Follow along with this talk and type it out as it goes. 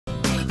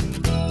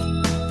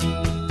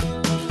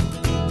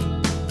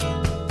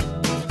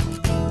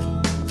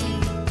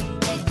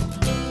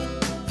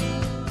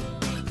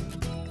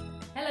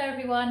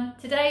everyone.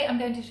 Today I'm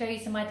going to show you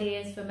some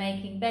ideas for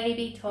making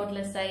baby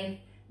toddler safe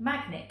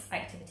magnet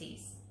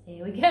activities.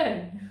 Here we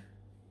go.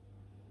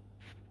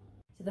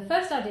 So the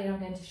first idea I'm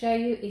going to show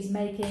you is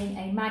making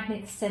a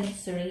magnet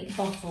sensory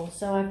bottle.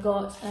 So I've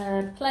got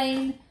a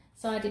plain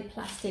sided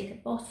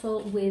plastic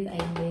bottle with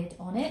a lid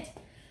on it,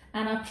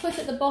 and I've put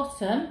at the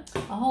bottom a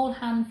whole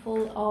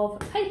handful of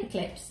paper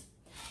clips.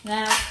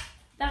 Now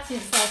that in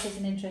itself is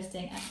an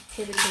interesting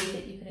activity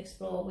that you can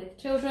explore with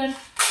children.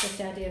 Just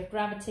the idea of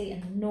gravity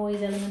and the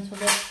noise element of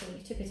it. So when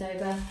you tip it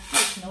over,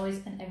 makes noise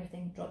and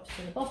everything drops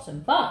to the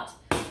bottom. But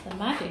the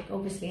magic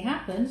obviously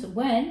happens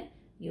when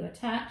you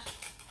attach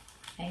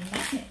a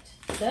magnet.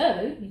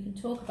 So you can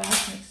talk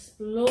about and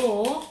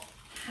explore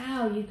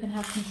how you can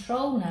have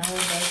control now of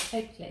those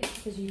paper clips,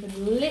 because you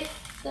can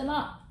lift them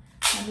up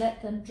and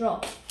let them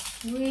drop.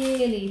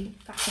 Really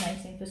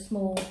fascinating for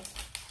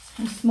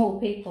small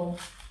people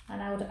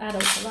and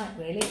adults alike,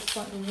 really. It's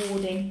quite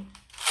rewarding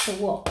to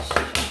watch.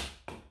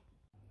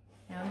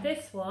 Now in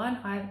this one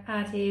I've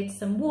added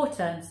some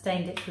water and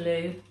stained it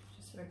blue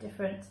just for a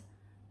different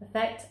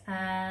effect,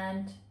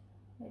 and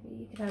maybe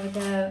you could have a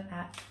go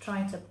at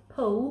trying to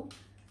pull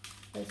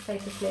those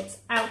paper clips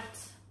out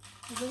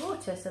of the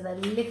water so they're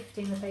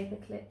lifting the paper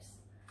clips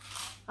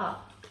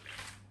up.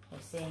 We're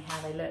seeing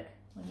how they look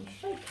when you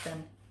shake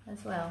them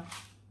as well.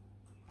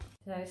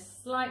 So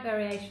slight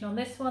variation on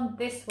this one.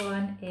 This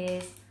one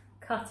is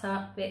cut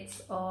up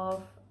bits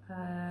of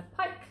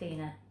pipe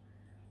cleaner.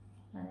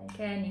 And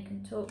again, you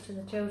can talk to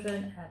the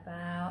children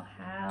about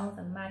how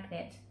the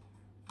magnet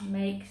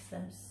makes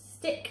them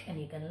stick,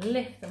 and you can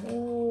lift them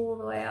all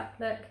the way up,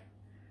 look,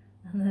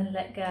 and then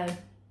let go.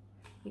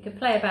 You can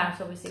play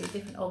about obviously with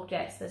different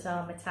objects that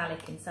are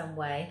metallic in some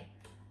way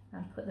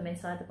and put them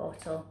inside the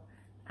bottle,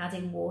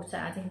 adding water,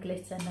 adding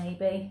glitter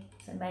maybe,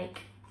 to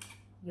make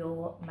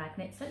your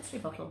magnet sensory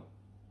bottle.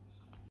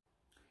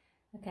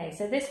 Okay,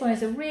 so this one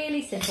is a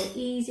really simple,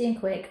 easy and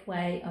quick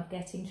way of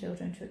getting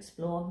children to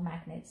explore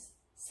magnets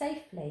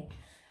safely,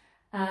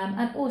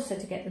 and also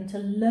to get them to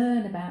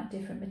learn about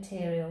different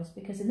materials,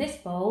 because in this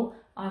bowl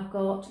I've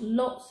got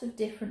lots of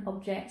different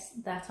objects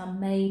that are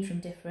made from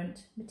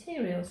different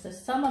materials. So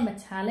some are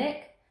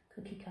metallic,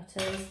 cookie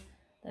cutters,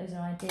 those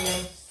are ideal,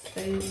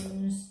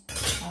 spoons.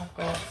 I've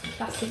got some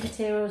plastic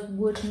materials,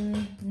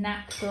 wooden,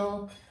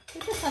 natural.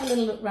 So just have a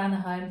little look around the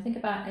home, think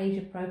about age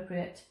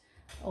appropriate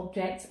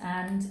objects,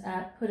 and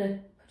put a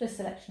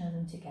selection of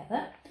them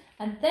together,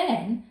 and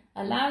then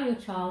allow your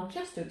child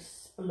just to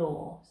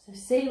explore. So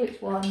see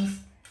which ones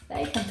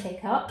they can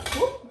pick up.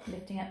 Whoop,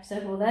 lifting up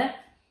several there,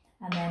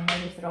 and then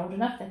maybe if they're old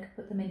enough they could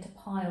put them into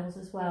piles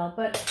as well.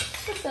 But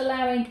just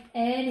allowing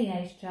any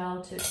age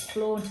child to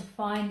explore and to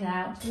find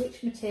out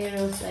which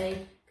materials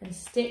they can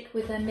stick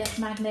with their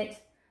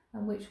magnet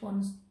and which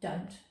ones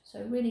don't.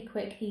 So really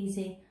quick,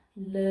 easy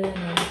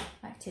learning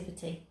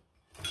activity.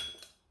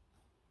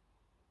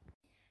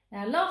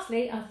 Now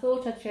lastly, I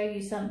thought I'd show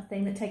you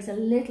something that takes a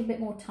little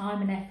bit more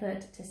time and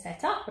effort to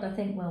set up, but I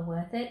think well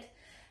worth it.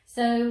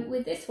 So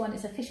with this one,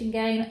 it's a fishing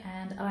game,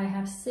 and I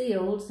have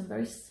sealed some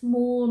very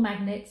small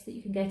magnets that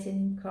you can get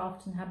in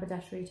craft and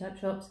haberdashery type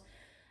shops.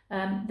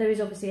 There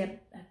is obviously a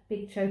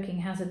big choking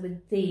hazard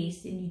with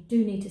these, and you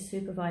do need to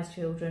supervise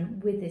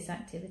children with this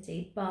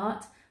activity,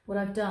 but what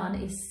I've done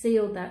is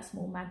sealed that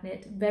small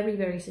magnet very,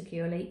 very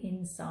securely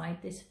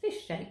inside this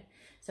fish shape.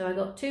 So I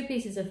got 2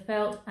 pieces of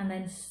felt and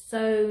then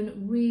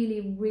sewn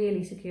really,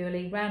 really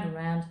securely round and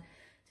round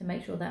to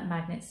make sure that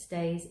magnet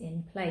stays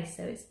in place.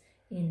 So it's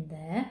in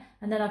there.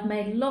 And then I've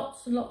made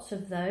lots and lots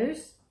of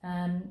those,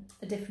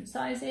 different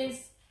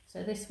sizes.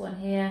 So this one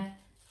here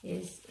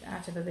is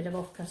out of a bit of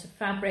offcut of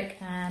fabric,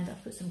 and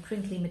I've put some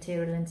crinkly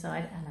material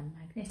inside and a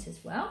magnet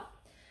as well.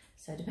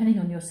 So depending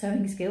on your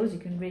sewing skills, you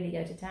can really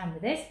go to town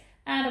with this.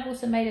 And I've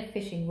also made a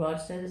fishing rod.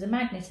 So there's a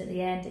magnet at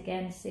the end,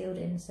 again sealed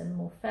in some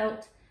more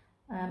felt,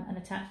 and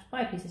attached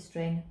by a piece of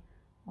string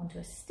onto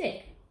a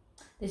stick.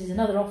 This is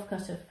another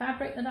offcut of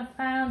fabric that I've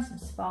found, some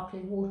sparkly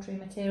watery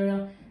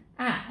material,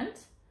 and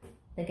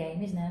the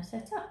game is now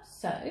set up,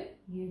 so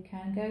you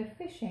can go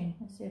fishing.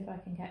 Let's see if I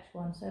can catch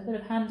one. So a bit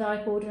of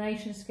hand-eye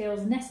coordination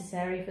skills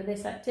necessary for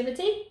this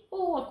activity.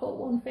 Oh, I've got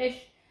one fish,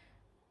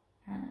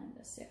 and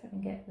let's see if I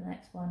can get the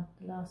next one,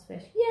 the last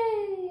fish.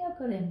 Yay, I've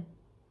got him.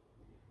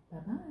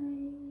 Bye-bye.